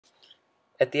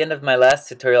At the end of my last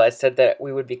tutorial, I said that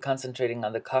we would be concentrating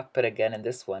on the cockpit again in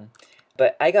this one,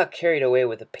 but I got carried away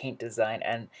with the paint design,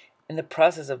 and in the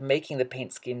process of making the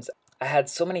paint schemes, I had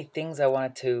so many things I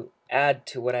wanted to add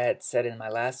to what I had said in my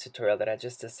last tutorial that I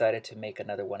just decided to make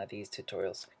another one of these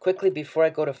tutorials. Quickly, before I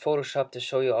go to Photoshop to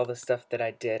show you all the stuff that I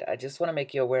did, I just want to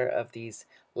make you aware of these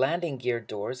landing gear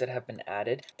doors that have been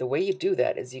added. The way you do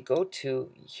that is you go to,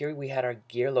 here we had our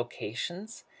gear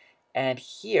locations, and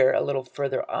here, a little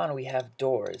further on, we have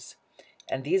doors.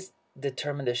 And these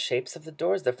determine the shapes of the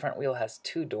doors. The front wheel has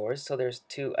two doors, so there's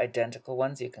two identical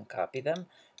ones. You can copy them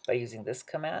by using this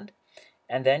command.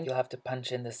 And then you'll have to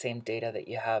punch in the same data that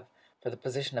you have for the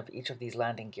position of each of these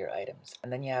landing gear items.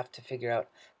 And then you have to figure out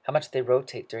how much they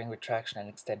rotate during retraction and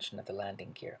extension of the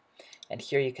landing gear. And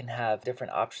here you can have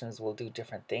different options will do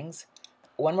different things.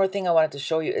 One more thing I wanted to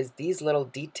show you is these little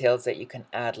details that you can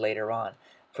add later on.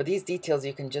 For these details,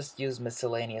 you can just use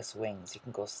miscellaneous wings. You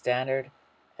can go standard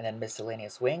and then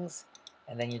miscellaneous wings,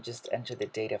 and then you just enter the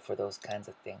data for those kinds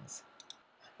of things.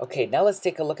 Okay, now let's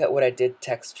take a look at what I did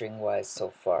texturing wise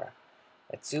so far.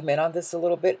 Let's zoom in on this a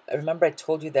little bit. Remember I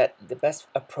told you that the best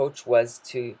approach was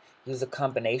to use a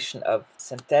combination of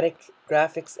synthetic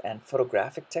graphics and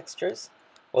photographic textures.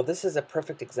 Well, this is a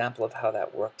perfect example of how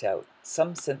that worked out.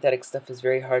 Some synthetic stuff is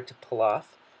very hard to pull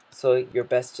off, so you're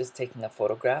best just taking a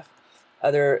photograph.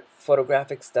 Other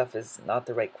photographic stuff is not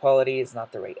the right quality, is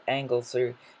not the right angle,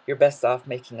 so you're best off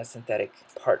making a synthetic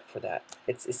part for that.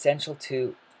 It's essential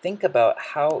to think about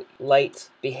how light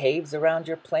behaves around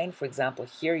your plane. For example,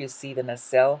 here you see the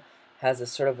nacelle has a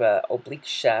sort of a oblique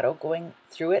shadow going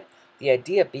through it. The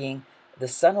idea being the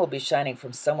sun will be shining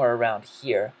from somewhere around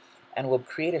here and will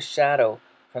create a shadow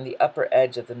from the upper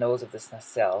edge of the nose of this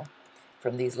nacelle,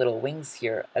 from these little wings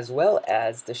here, as well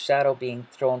as the shadow being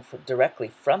thrown directly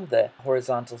from the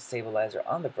horizontal stabilizer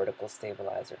on the vertical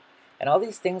stabilizer. And all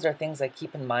these things are things I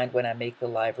keep in mind when I make the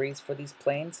libraries for these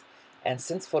planes. And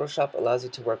since Photoshop allows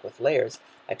you to work with layers,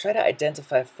 I try to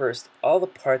identify first all the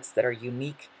parts that are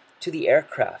unique to the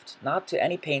aircraft, not to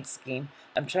any paint scheme.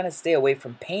 I'm trying to stay away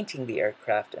from painting the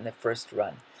aircraft in the first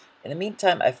run. In the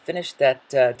meantime, I've finished that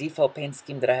default paint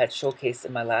scheme that I had showcased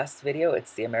in my last video.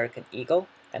 It's the American Eagle.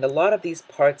 And a lot of these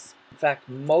parts, in fact,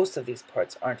 most of these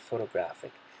parts aren't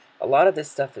photographic. A lot of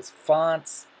this stuff is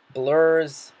fonts,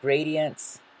 blurs,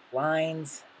 gradients,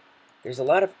 lines. There's a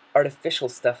lot of artificial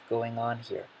stuff going on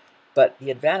here. But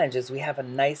the advantage is we have a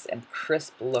nice and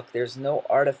crisp look. There's no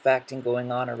artifacting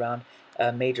going on around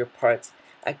major parts.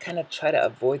 I kind of try to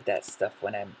avoid that stuff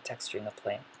when I'm texturing a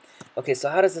plane. Okay, so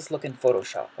how does this look in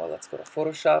Photoshop? Well, let's go to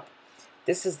Photoshop.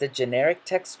 This is the generic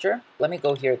texture. Let me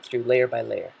go here through layer by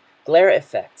layer. Glare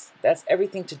effects. That's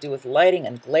everything to do with lighting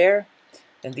and glare.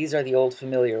 And these are the old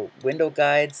familiar window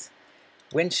guides.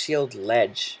 Windshield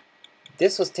ledge.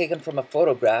 This was taken from a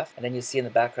photograph, and then you see in the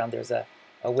background there's a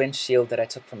windshield that I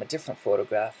took from a different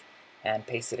photograph and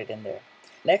pasted it in there.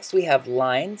 Next we have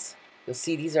lines. You'll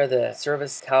see these are the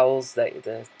service cowls that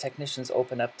the technicians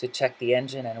open up to check the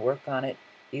engine and work on it.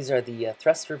 These are the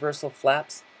thrust reversal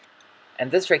flaps.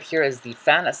 And this right here is the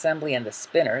fan assembly and the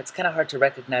spinner. It's kind of hard to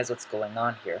recognize what's going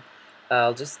on here.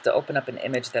 I'll just open up an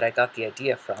image that I got the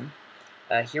idea from.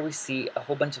 Here we see a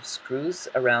whole bunch of screws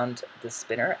around the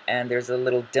spinner, and there's a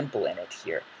little dimple in it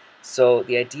here. So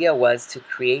the idea was to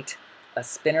create a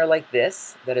spinner like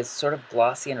this that is sort of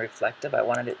glossy and reflective. I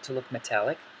wanted it to look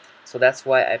metallic. So that's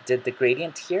why I did the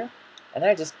gradient here. And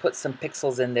then I just put some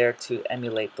pixels in there to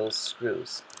emulate those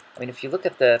screws. I mean, if you look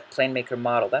at the PlaneMaker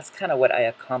model, that's kind of what I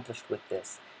accomplished with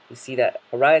this. You see that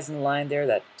horizon line there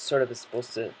that sort of is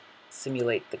supposed to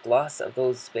simulate the gloss of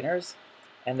those spinners.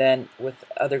 And then with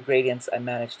other gradients, I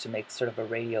managed to make sort of a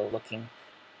radial looking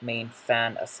main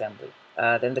fan assembly.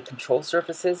 Then the control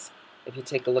surfaces, if you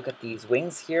take a look at these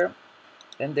wings here,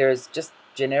 then there's just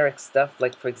generic stuff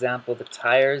like, for example, the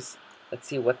tires. Let's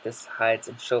see what this hides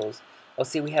and shows. Well,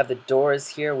 see, we have the doors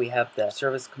here, we have the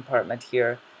service compartment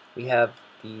here, we have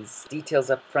these details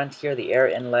up front here, the air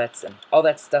inlets, and all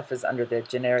that stuff is under the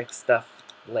generic stuff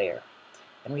layer.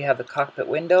 And we have the cockpit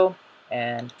window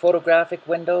and photographic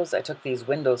windows. I took these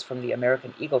windows from the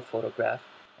American Eagle photograph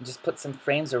and just put some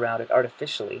frames around it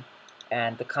artificially,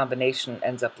 and the combination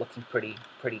ends up looking pretty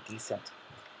decent.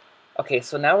 Okay,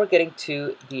 so now we're getting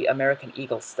to the American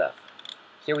Eagle stuff.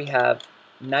 Here we have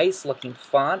nice looking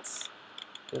fonts.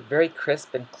 They're very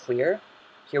crisp and clear.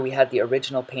 Here we had the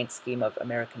original paint scheme of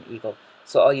American Eagle.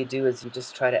 So all you do is you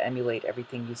just try to emulate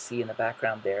everything you see in the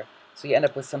background there. So you end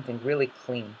up with something really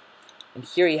clean. And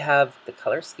here you have the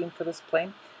color scheme for this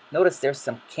plane. Notice there's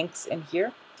some kinks in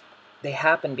here. They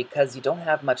happen because you don't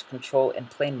have much control in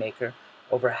PlaneMaker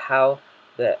over how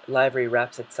the library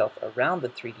wraps itself around the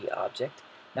 3D object.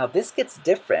 Now this gets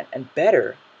different and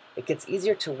better. It gets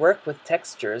easier to work with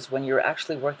textures when you're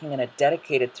actually working in a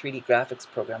dedicated 3D graphics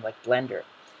program like Blender.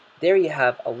 There you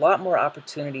have a lot more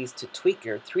opportunities to tweak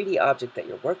your 3D object that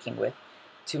you're working with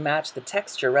to match the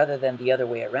texture rather than the other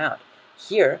way around.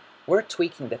 Here, we're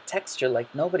tweaking the texture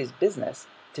like nobody's business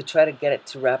to try to get it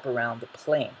to wrap around the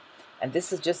plane. And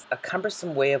this is just a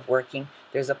cumbersome way of working.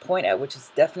 There's a point at which it's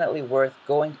definitely worth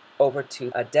going over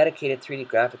to a dedicated 3D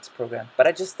graphics program. But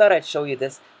I just thought I'd show you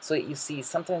this so that you see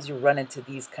sometimes you run into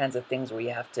these kinds of things where you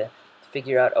have to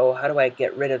figure out, oh, how do I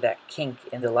get rid of that kink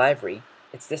in the library?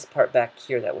 It's this part back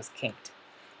here that was kinked.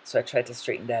 So I tried to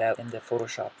straighten that out in the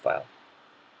Photoshop file.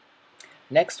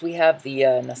 Next we have the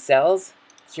nacelles.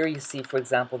 Here you see, for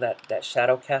example, that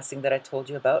shadow casting that I told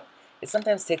you about. It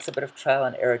sometimes takes a bit of trial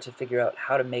and error to figure out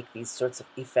how to make these sorts of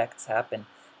effects happen.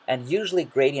 And usually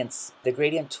gradients, the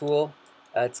gradient tool,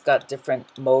 it's got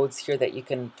different modes here that you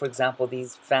can, for example,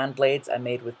 these fan blades I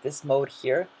made with this mode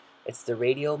here. It's the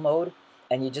radial mode.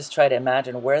 And you just try to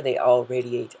imagine where they all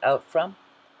radiate out from.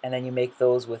 And then you make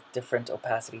those with different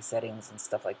opacity settings and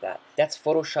stuff like that. That's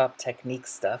Photoshop technique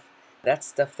stuff. That's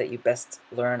stuff that you best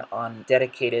learn on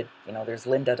dedicated, there's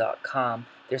lynda.com.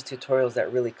 There's tutorials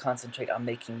that really concentrate on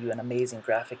making you an amazing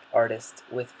graphic artist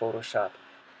with Photoshop.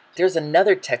 There's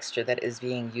another texture that is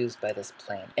being used by this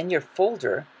plane. In your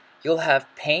folder, you'll have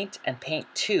paint and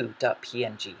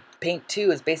paint2.png.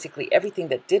 Paint2 is basically everything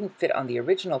that didn't fit on the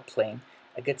original plane.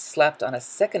 It gets slapped on a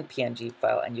second PNG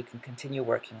file and you can continue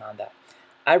working on that.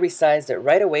 I resized it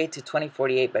right away to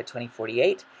 2048 by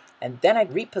 2048, and then I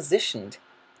repositioned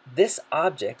this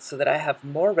object so that I have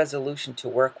more resolution to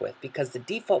work with, because the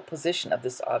default position of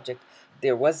this object,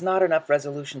 there was not enough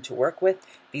resolution to work with.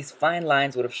 These fine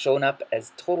lines would have shown up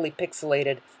as totally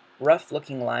pixelated, rough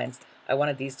looking lines. I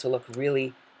wanted these to look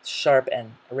really sharp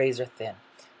and razor thin.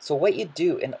 So what you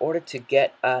do in order to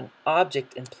get an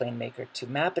object in PlaneMaker to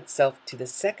map itself to the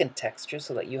second texture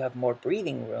so that you have more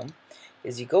breathing room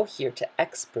is you go here to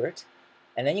Expert,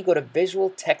 and then you go to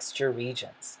Visual Texture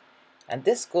Regions. And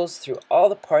this goes through all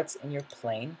the parts in your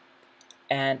plane,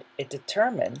 and it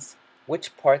determines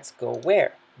which parts go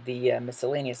where. The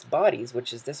miscellaneous bodies,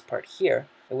 which is this part here,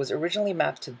 it was originally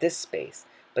mapped to this space,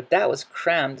 but that was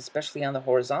crammed, especially on the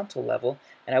horizontal level,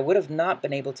 and I would have not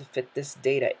been able to fit this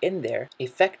data in there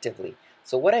effectively.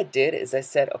 So what I did is I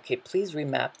said, okay, please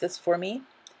remap this for me,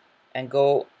 and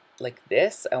go like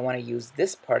this. I want to use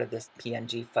this part of this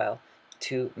PNG file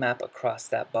to map across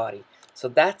that body. So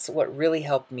that's what really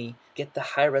helped me get the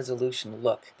high resolution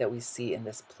look that we see in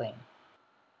this plane.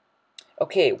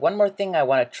 Okay, one more thing I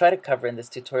want to try to cover in this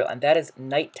tutorial, and that is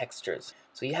night textures.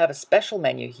 So you have a special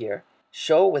menu here,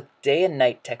 show with day and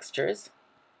night textures.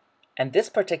 And this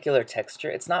particular texture,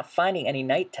 it's not finding any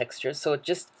night textures, so it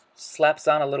just slaps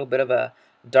on a little bit of a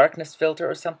darkness filter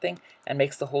or something and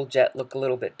makes the whole jet look a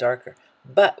little bit darker.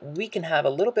 But we can have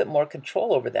a little bit more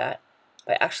control over that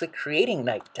by actually creating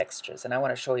night textures, and I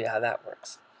want to show you how that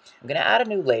works. I'm going to add a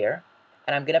new layer,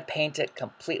 and I'm going to paint it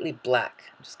completely black.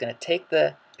 I'm just going to take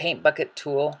the paint bucket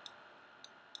tool,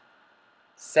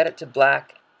 set it to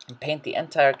black, and paint the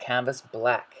entire canvas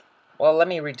black. Well, let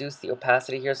me reduce the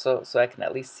opacity here so I can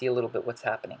at least see a little bit what's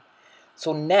happening.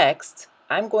 So next,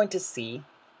 I'm going to see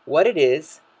what it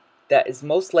is that is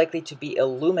most likely to be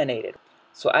illuminated.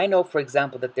 So I know, for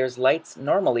example, that there's lights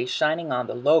normally shining on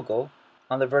the logo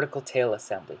on the vertical tail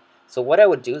assembly. So what I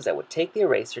would do is I would take the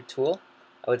eraser tool,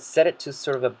 I would set it to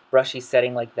sort of a brushy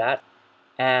setting like that,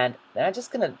 and then I'm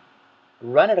just going to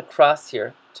run it across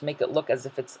here to make it look as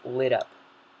if it's lit up.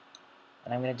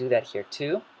 And I'm going to do that here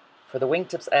too. For the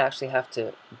wingtips, I actually have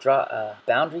to draw a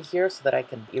boundary here so that I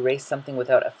can erase something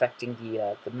without affecting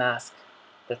the mask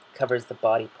that covers the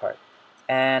body part.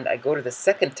 And I go to the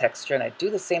second texture and I do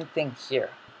the same thing here.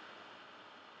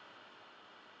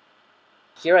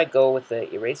 Here I go with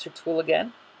the eraser tool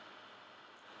again.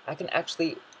 I can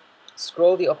actually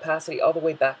scroll the opacity all the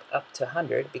way back up to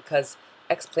 100 because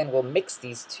X-Plane will mix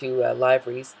these two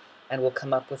libraries and will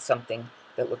come up with something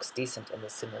that looks decent in the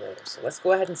simulator. So let's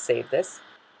go ahead and save this.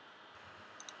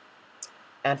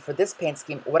 And for this paint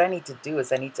scheme, what I need to do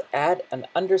is I need to add an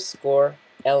underscore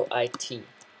lit,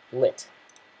 lit.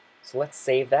 So let's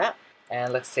save that,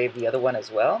 and let's save the other one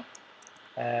as well,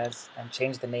 and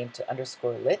change the name to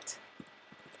underscore lit.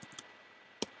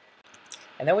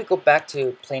 And then we go back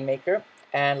to PlaneMaker,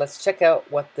 and let's check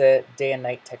out what the day and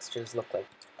night textures look like.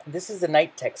 This is the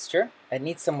night texture. It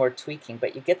needs some more tweaking,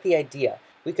 but you get the idea.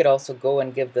 We could also go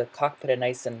and give the cockpit a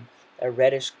nice and a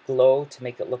reddish glow to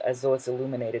make it look as though it's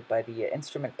illuminated by the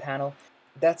instrument panel.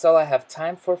 That's all I have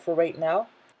time for right now.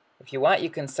 If you want, you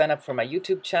can sign up for my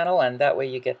YouTube channel, and that way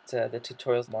you get the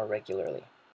tutorials more regularly.